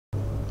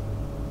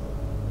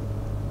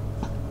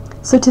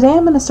So today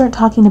I'm going to start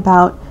talking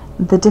about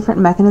the different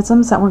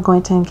mechanisms that we're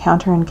going to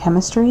encounter in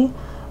chemistry,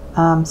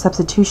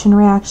 substitution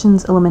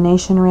reactions,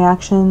 elimination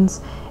reactions,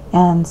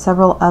 and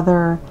several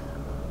other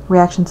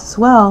reactions as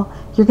well.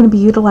 You're going to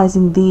be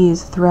utilizing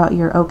these throughout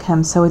your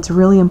OChem, so it's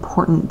really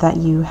important that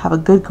you have a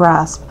good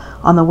grasp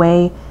on the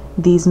way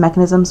these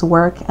mechanisms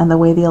work and the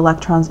way the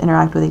electrons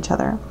interact with each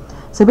other.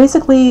 So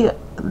basically,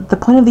 the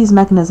point of these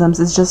mechanisms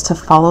is just to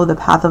follow the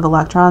path of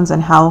electrons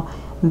and how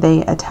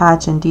they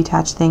attach and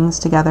detach things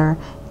together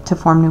to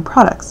form new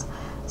products.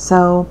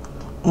 So,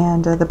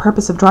 the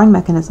purpose of drawing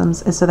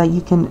mechanisms is so that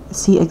you can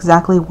see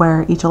exactly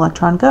where each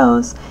electron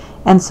goes,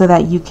 and so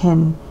that you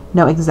can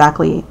know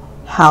exactly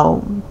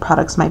how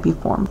products might be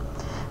formed.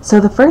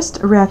 So the first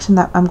reaction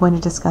that I'm going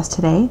to discuss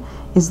today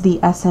is the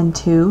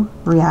SN2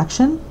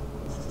 reaction.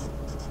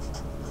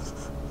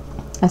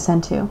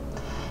 SN2.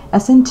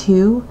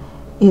 SN2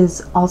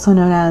 is also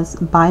known as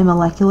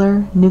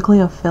bimolecular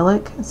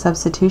nucleophilic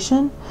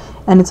substitution,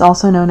 and it's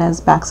also known as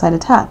backside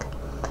attack.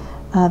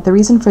 The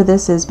reason for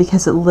this is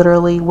because it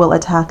literally will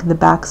attack the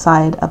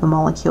backside of a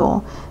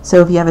molecule.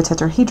 So if you have a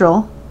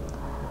tetrahedral,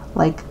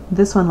 like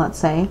this one, let's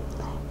say,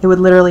 it would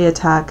literally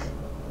attack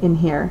in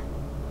here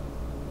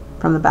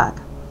from the back.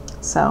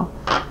 So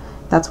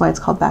that's why it's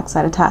called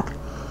backside attack.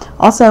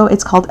 Also,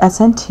 it's called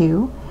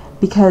SN2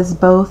 because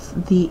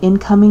both the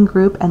incoming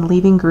group and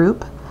leaving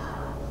group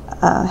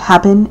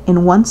happen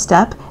in one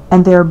step,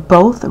 and they're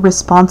both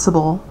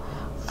responsible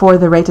for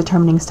the rate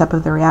determining step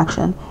of the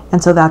reaction.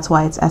 And so that's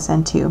why it's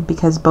SN2,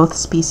 because both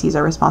species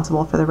are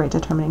responsible for the rate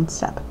determining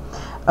step.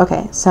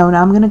 Okay, so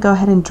now I'm going to go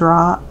ahead and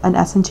draw an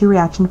SN2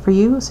 reaction for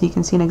you so you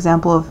can see an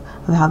example of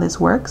how this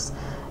works.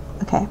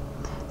 Okay,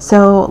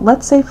 so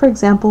let's say, for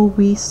example,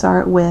 we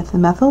start with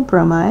methyl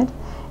bromide,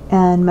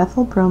 and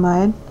methyl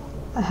bromide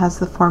has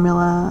the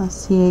formula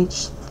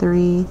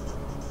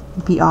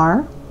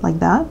CH3Br, like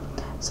that.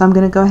 So I'm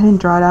going to go ahead and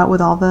draw it out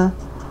with all the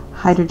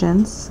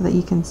hydrogens so that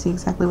you can see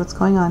exactly what's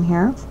going on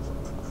here.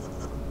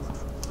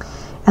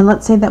 And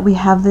let's say that we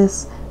have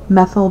this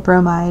methyl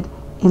bromide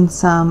in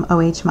some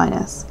OH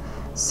minus.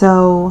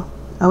 So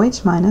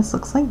OH minus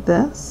looks like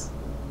this.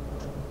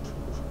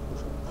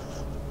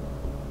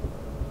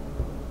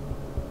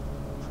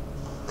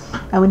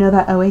 And we know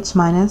that OH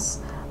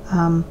minus,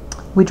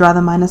 we draw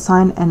the minus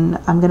sign, and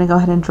I'm going to go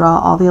ahead and draw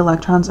all the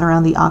electrons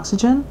around the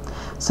oxygen,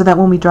 so that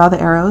when we draw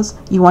the arrows,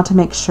 you want to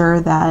make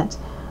sure that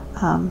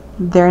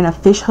they're in a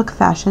fishhook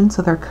fashion,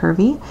 so they're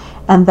curvy,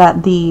 and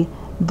that the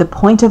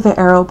point of the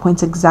arrow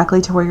points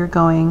exactly to where you're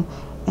going,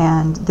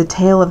 and the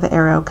tail of the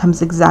arrow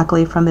comes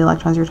exactly from the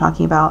electrons you're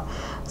talking about,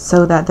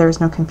 so that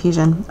there's no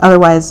confusion.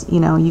 Otherwise,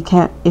 you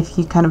can't, if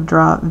you kind of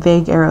draw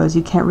vague arrows,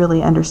 you can't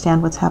really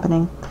understand what's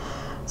happening.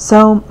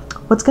 So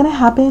what's going to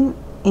happen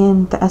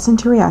in the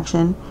SN2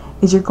 reaction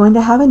is you're going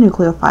to have a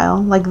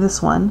nucleophile like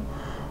this one,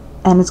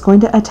 and it's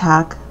going to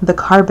attack the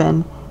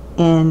carbon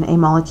in a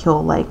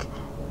molecule like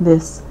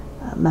this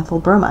methyl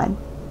bromide.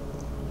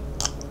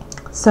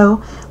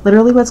 So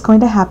literally what's going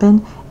to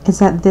happen is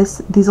that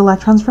these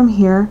electrons from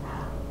here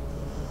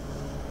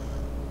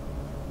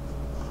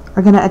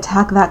are going to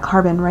attack that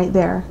carbon right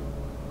there.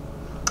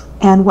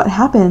 And what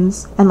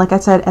happens, and like I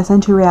said,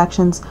 SN2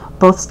 reactions,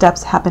 both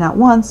steps happen at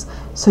once,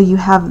 so you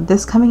have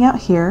this coming out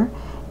here,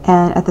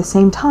 and at the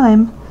same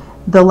time,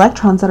 the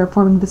electrons that are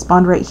forming this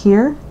bond right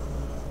here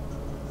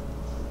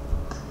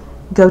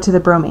go to the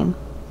bromine.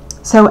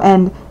 So,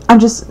 and I'm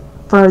just,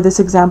 for this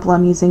example,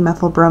 I'm using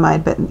methyl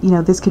bromide, but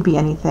this could be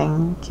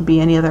anything, it could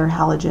be any other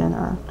halogen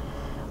or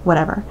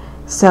whatever.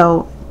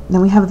 So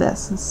then we have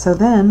this. So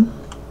then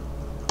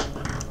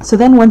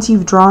once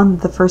you've drawn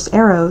the first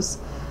arrows,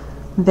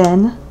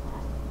 then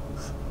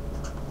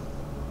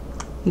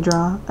you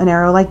draw an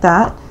arrow like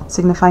that,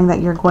 signifying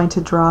that you're going to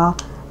draw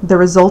the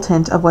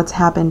resultant of what's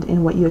happened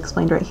in what you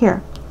explained right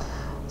here.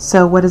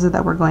 So what is it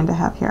that we're going to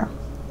have here?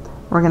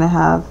 We're going to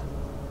have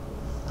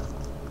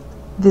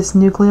this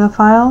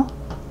nucleophile,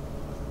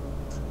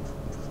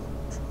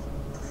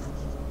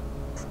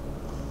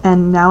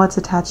 and now it's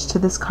attached to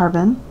this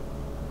carbon,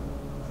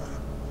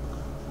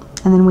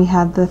 and then we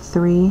had the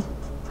 3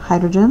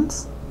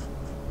 hydrogens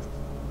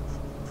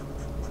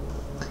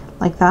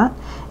like that.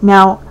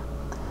 Now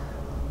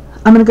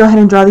I'm going to go ahead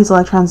and draw these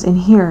electrons in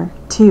here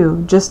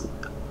too.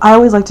 I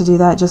always like to do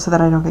that just so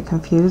that I don't get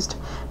confused.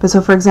 But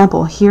so for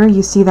example, here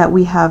you see that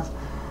we have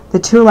the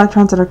 2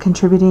 electrons that are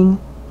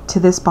contributing to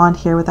this bond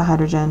here with the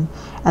hydrogen,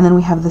 and then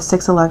we have the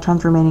 6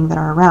 electrons remaining that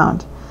are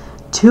around.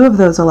 2 of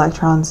those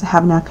electrons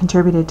have now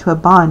contributed to a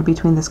bond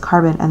between this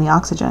carbon and the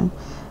oxygen.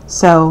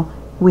 So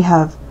we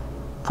have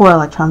 4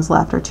 electrons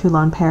left, or 2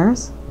 lone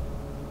pairs.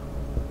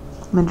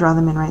 I'm going to draw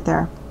them in right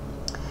there.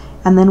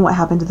 And then what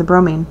happened to the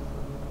bromine?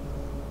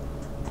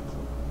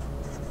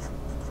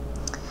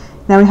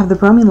 Now we have the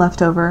bromine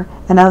left over,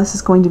 and now this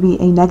is going to be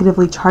a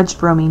negatively charged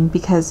bromine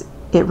because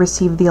it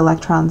received the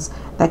electrons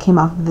that came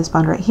off of this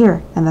bond right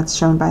here, and that's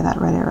shown by that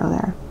red arrow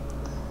there.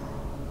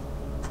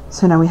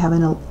 So now we have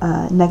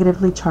a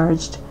negatively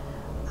charged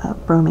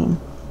bromine.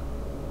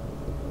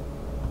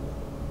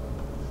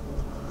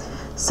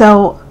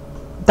 So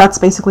that's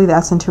basically the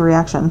SN2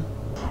 reaction.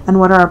 And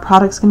what are our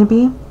products going to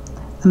be?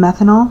 A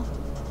methanol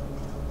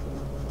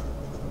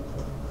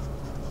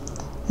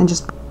and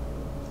just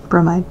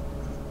bromide.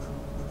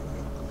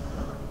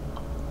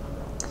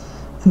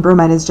 And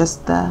bromide is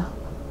just the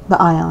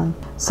ion.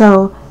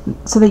 So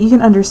that you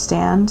can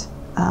understand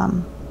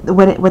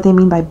what they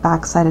mean by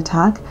backside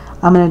attack,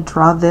 I'm going to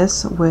draw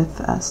this with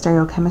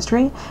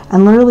stereochemistry.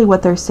 And literally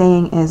what they're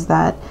saying is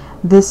that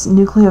this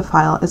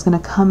nucleophile is going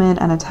to come in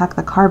and attack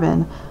the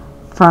carbon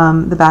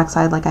from the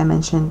backside, like I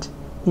mentioned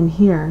in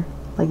here,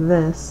 like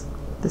this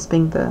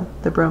being the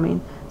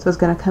bromine. So it's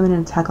going to come in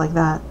and attack like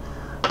that.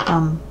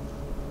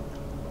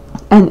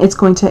 And it's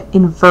going to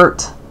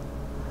invert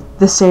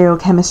the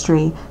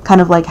stereochemistry,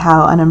 kind of like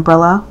how an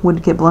umbrella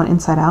would get blown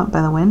inside out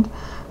by the wind.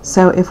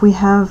 So if we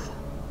have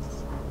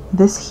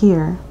this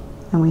here,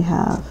 and we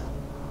have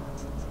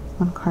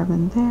one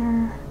carbon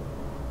there,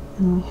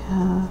 and we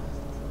have,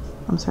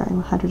 I'm sorry,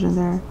 one hydrogen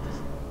there,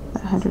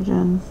 that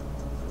hydrogen,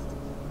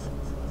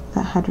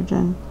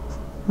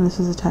 and this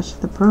is attached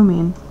to the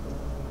bromine.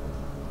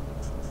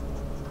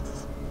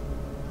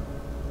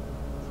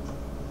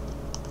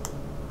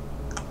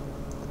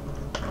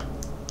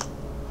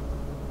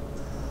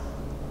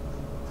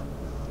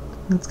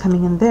 It's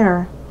coming in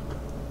there.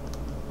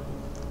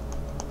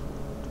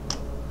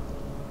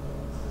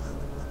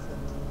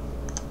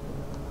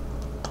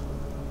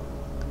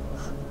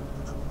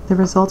 The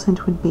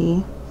resultant would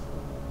be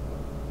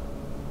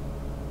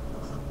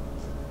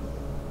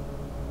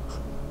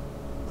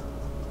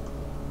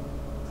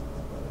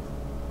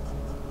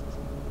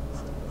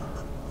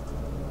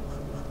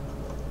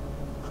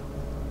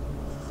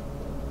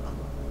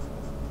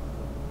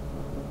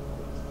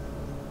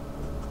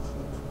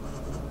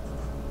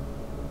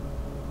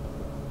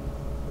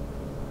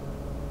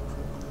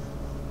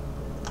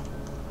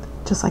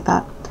just like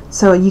that.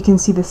 So you can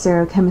see the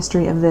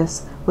stereochemistry of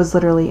this was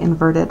literally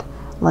inverted,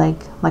 like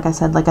I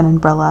said, like an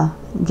umbrella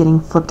getting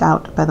flipped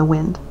out by the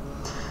wind.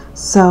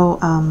 So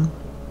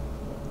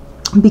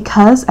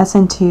because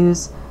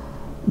SN2s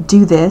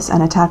do this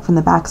and attack from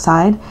the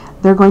backside,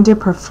 they're going to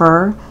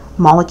prefer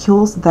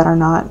molecules that are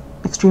not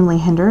extremely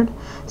hindered.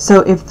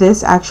 So if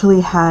this actually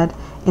had,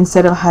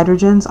 instead of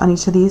hydrogens on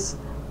each of these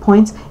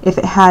points, if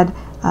it had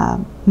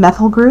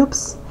methyl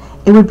groups,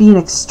 it would be an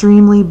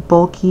extremely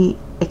bulky,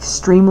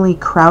 extremely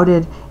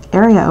crowded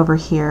area over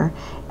here,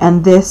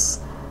 and this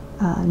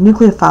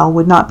nucleophile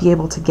would not be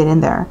able to get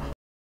in there.